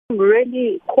I'm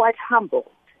really quite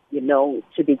humbled,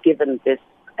 to be given this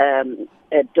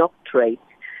doctorate.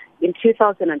 In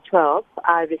 2012,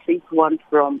 I received one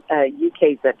from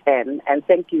UKZN, and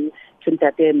thank you to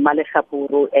Ntate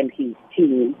Malechapuru and his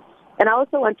team. And I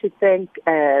also want to thank,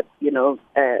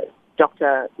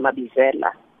 Dr.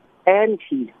 Mabizela and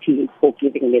his team for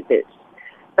giving me this.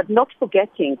 But not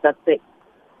forgetting that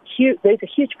there's a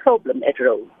huge problem at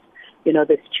Rhodes.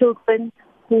 There's children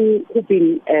who've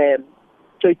been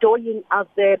toiling out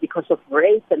there because of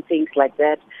rape and things like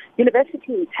that.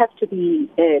 Universities have to be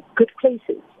good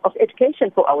places of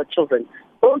education for our children,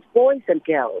 both boys and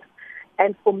girls.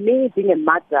 And for me, being a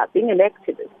mother, being an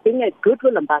activist, being a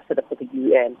goodwill ambassador for the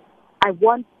UN, I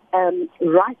want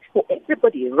rights for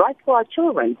everybody, rights for our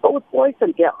children, both boys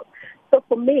and girls. So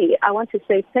for me, I want to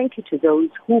say thank you to those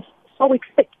who saw it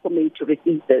fit for me to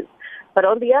receive this. But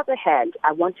on the other hand,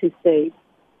 I want to say,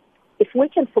 if we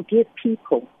can forgive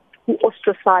people who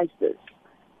ostracized us,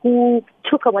 who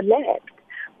took our land,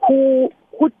 who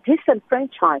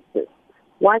disenfranchised us,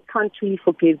 why can't we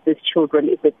forgive these children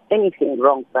if there's anything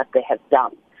wrong that they have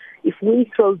done? If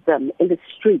we throw them in the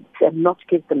streets and not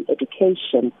give them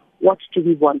education, what do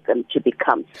we want them to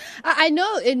become? I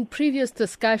know in previous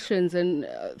discussions and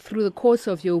through the course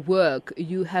of your work,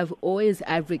 you have always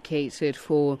advocated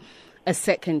for a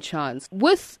second chance.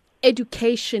 With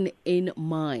education in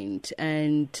mind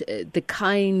and the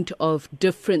kind of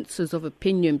differences of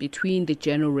opinion between the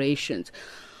generations,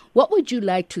 what would you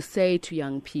like to say to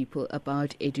young people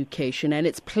about education and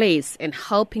its place in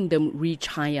helping them reach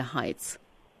higher heights?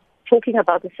 Talking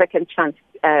about the second chance,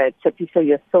 Tsepiso,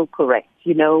 you're so correct.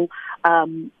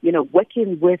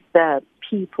 Working with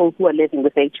people who are living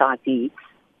with HIV,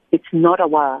 it's not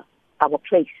our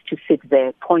place to sit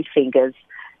there, point fingers,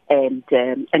 and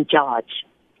judge.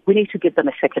 We need to give them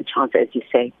a second chance, as you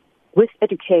say, with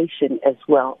education as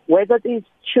well. Whether these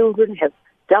children have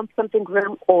done something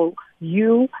wrong, or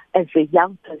you, as a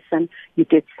young person, you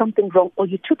did something wrong, or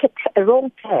you took a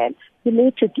wrong turn, you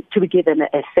need to be given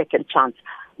a second chance.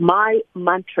 My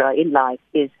mantra in life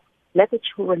is, let the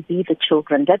children be the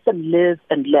children. Let them live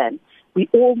and learn. We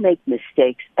all make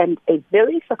mistakes, and a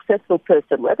very successful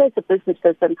person, whether it's a business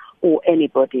person or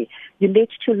anybody, you need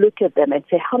to look at them and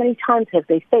say, how many times have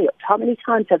they failed? How many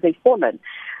times have they fallen?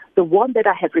 The one that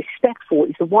I have respect for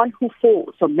is the one who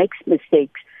falls or makes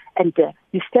mistakes, and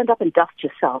you stand up and dust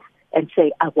yourself and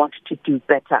say, I want to do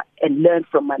better and learn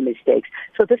from my mistakes.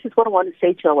 So this is what I want to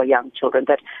say to our young children,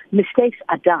 that mistakes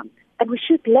are done. And we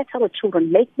should let our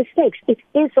children make mistakes. It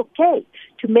is okay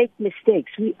to make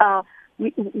mistakes.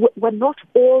 We're not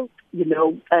all,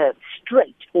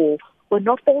 straight, or we're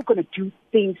not all going to do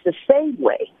things the same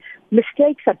way.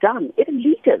 Mistakes are done. Even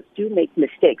leaders do make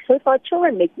mistakes. So if our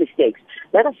children make mistakes,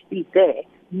 let us be there,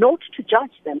 not to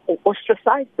judge them or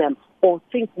ostracize them or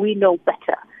think we know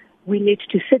better. We need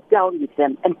to sit down with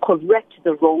them and correct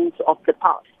the wrongs of the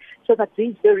past, so that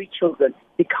these very children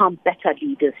become better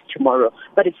leaders tomorrow.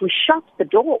 But if we shut the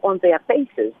door on their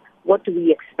faces, what do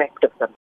we expect of them?